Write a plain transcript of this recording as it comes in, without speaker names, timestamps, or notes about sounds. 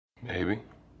Maybe.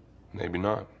 Maybe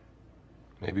not.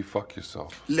 Maybe fuck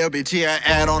yourself. Little bitch here,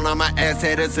 add on my ass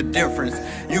head, it's a difference.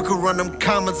 You can run them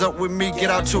comments up with me, get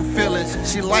out your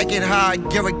feelings. She like it how I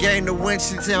give a game to win,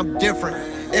 she say I'm different.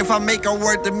 If I make her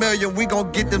worth $1 million, we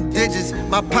gon' get them digits.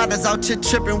 My partners out here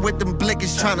tripping with them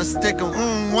blickies, tryna stick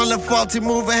them. One little faulty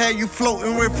move ahead, you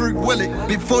floating with Freak Willie.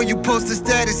 Before you post a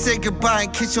status, say goodbye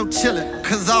and kiss your chillin'.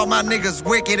 Cause all my niggas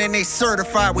wicked and they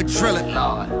certified with drillin'.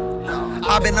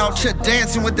 I've been out here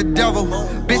dancing with the devil.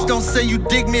 Bitch, don't say you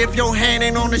dig me if your hand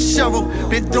ain't on the shovel.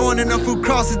 Been throwing enough food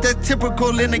crosses, that's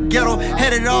typical in the ghetto.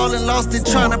 Had it all and lost it,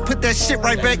 trying to put that shit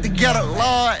right back together.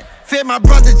 Lord, fed my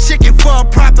brother chicken for a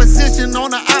proposition on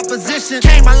the opposition.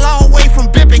 Came a long way from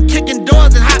bipping, kicking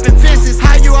doors and hopping fences.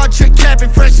 How you out here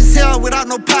capping fresh as hell without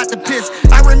no pot to piss?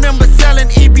 I remember selling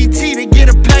EBT to get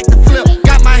a pack to flip.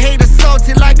 Got my haters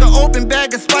salty like an open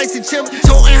bag of spicy chips.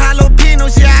 Toting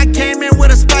jalapenos, yeah, I came in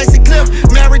with a spicy clip.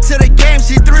 Married to the game,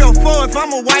 she 3 or 4 if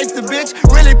I'm a wife, the bitch.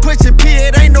 Really pushing P,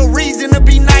 it ain't no reason to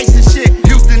be nice and shit.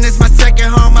 Houston is my second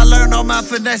home, I learned all my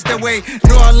finesse that way.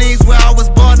 New Orleans where I was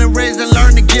born and raised and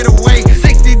learned to get away.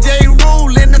 60-day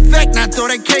rule in effect, now throw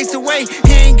that case away.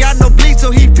 He ain't got no bleed,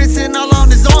 so he pissing all on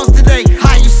his arms today.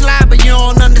 How you slide, but you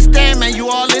don't understand, man, you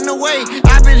all in the way.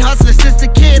 I've been hustling since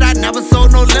a kid, I never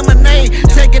sold no lemonade.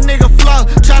 Take a nigga flaw,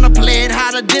 tryna play it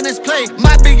how the dentist play.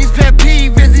 My biggest pet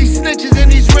peeve is these snitches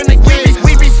and these renegades.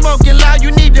 We be smoking loud,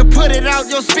 you need to put it out,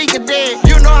 your speaker dead.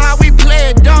 You know how we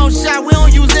play it, don't shot, we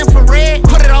don't use infrared.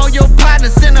 Put it on your partner,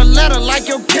 send a letter like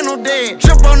your kennel dead.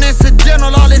 Drip on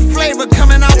incidental, all this flavor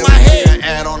coming out my head.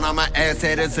 Add on my ass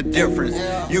head, it's a difference.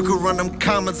 You can run them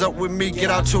comments up with me, get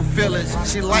out your feelings.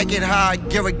 She like it how I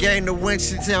give a game to win,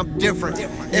 she say I'm different.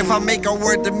 If I make her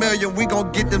worth $1 million, we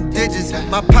gon' get them digits.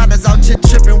 My partners out here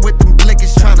tripping with them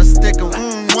blickies, tryna stick them.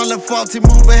 One little faulty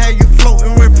move ahead, you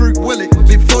floating with Freak Willie.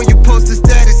 Before you post a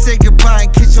status, say goodbye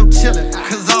and kiss your chillin'.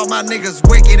 Cause all my niggas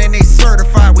wicked and they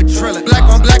certified with trillin'. Black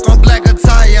on black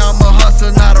attire, I'm a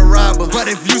hustler, not a robber. But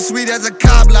if you sweet as a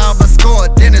cobbler, I'ma score,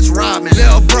 then it's robbing.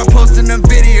 Lil' bro posting them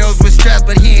videos with straps,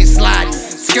 but he ain't sliding.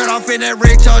 Skirt off in that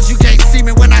Ray Charles, you can't see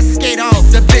me when I skate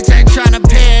off. The bitch ain't tryna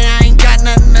pay, I ain't got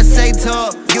nothing to say to her.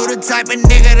 You the type of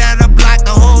nigga that'll block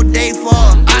the whole day for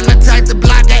her. I'm the type to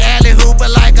block the alley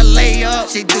hooper like a layup.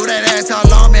 She threw that ass all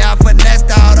on me, I finessed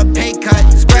all the pay cut.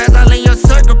 Squares all in your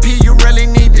circle, P, you really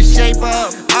need to shape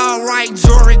up. Alright,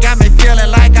 jewelry got me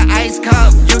feeling like an ice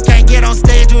cup. You can't get on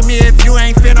stage with me if you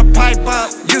ain't finna pipe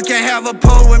up. You can't have a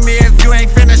pole with me if you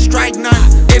ain't finna strike none.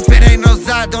 If it ain't no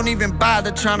Zod, don't even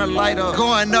bother tryna light up.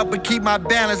 Going up and keep my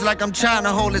balance like I'm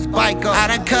tryna hold this bike up. I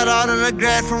done cut all of the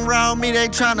grass from around me, they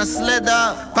tryna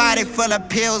slither. Body full of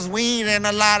pills, weed, and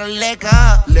a lot of liquor.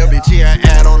 Little bitch here,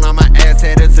 add on my ass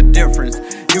head, it's a difference.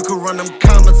 You can run them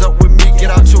comments up with me, get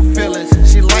out your feelings.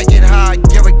 She like it how I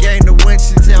give a game to win,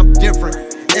 she say I'm different.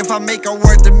 If I make her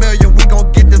worth $1 million, we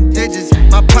gon' get them digits.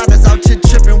 My partners out here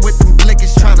tripping with them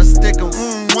blickies, tryna stick them.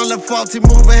 One little faulty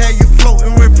move ahead, you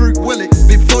floating with Freak Willie.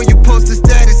 Before you post a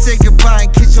status, say goodbye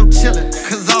and kiss your chillin'.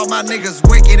 Cause all my niggas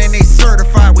wicked and they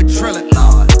certified with drillin'.